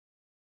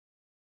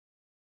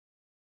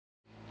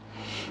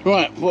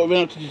Right, what have we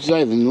been up to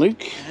today then,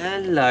 Luke?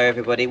 Hello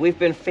everybody, we've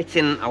been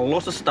fitting a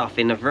lot of stuff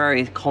in a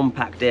very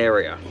compact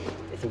area.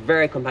 It's a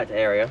very compact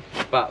area,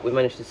 but we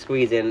managed to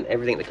squeeze in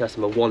everything the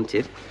customer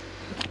wanted.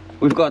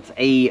 We've got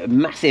a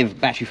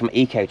massive battery from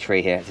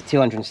EcoTree here. It's a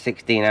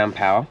 216 amp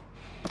hour.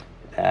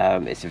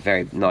 It's a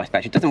very nice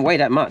battery. It doesn't weigh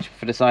that much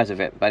for the size of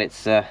it, but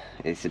it's a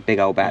big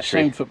old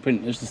battery. Same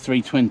footprint as the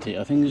 320,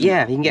 I think, isn't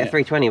Yeah, it? you can get a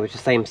 320 which is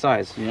the same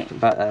size,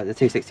 but the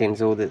 216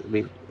 is all that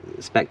we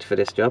expect for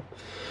this job.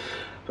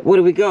 What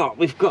do we got?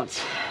 We've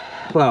got,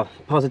 well,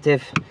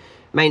 positive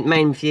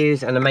main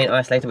fuse and the main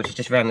isolator, which is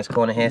just around this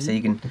corner here, so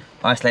you can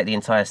isolate the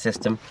entire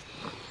system.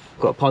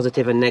 We've got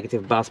positive and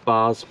negative bus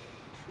bars.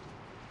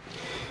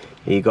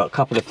 You've got a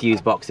couple of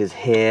fuse boxes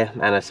here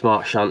and a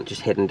smart shunt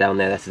just hidden down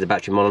there. This is the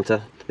battery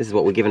monitor. This is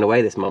what we're giving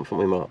away this month,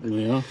 haven't we, Mark?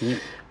 Yeah,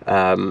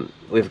 yeah.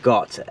 We've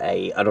got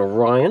an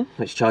Orion,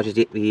 which charges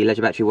the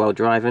leisure battery while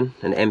driving,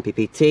 an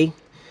MPPT,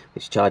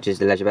 which charges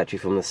the leisure battery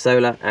from the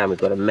solar, and we've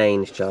got a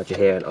mains charger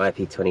here, an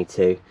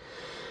IP22,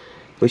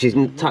 which is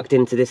tucked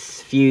into this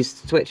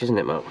fused switch, isn't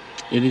it, Mark?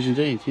 It is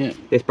indeed, yeah.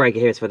 This breaker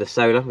here is for the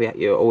solar.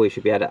 You always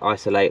should be able to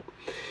isolate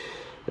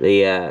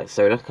the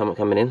solar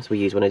coming in, so we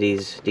use one of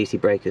these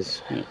DC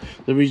breakers. Yeah.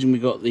 The reason we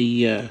got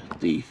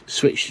the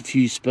switch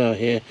fuse spur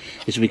here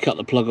is we cut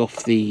the plug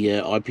off the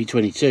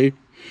IP22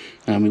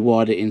 and we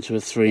wired it into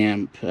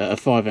a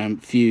 5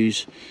 amp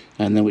fuse,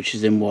 and then which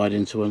is then wired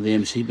into one of the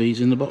MCBs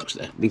in the box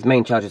there. These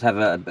main chargers have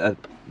a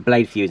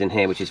blade fuse in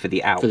here, which is for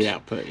the out. For the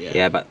output, yeah.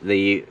 Yeah, but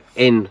the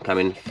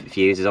incoming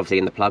fuse is obviously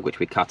in the plug, which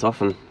we cut off,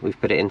 and we've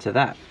put it into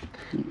that.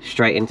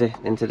 Straight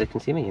into the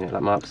consumer unit,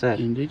 like Mark said.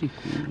 Indeed.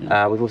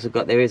 Yeah. We've also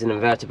got, there is an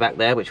inverter back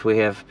there, which we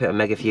have put a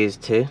mega fuse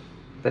to,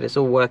 but it's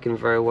all working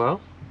very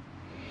well.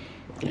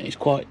 Yeah, it's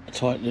quite a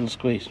tight little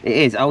squeeze. It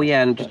is. Oh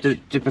yeah, and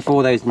just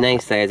before those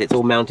naysayers, it's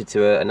all mounted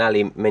to an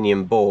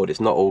aluminium board.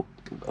 It's not all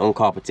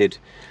uncarpeted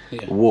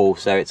wall,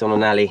 so it's on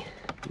an alley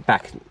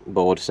back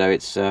board, so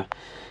it's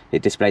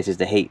it displaces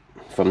the heat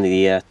from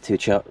the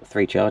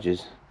three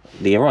chargers.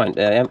 The Orion,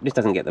 this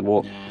doesn't get the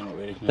warm. No, not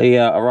really. No.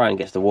 The Orion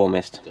gets the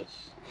warmest.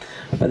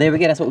 But there we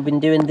go, that's what we've been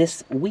doing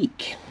this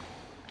week.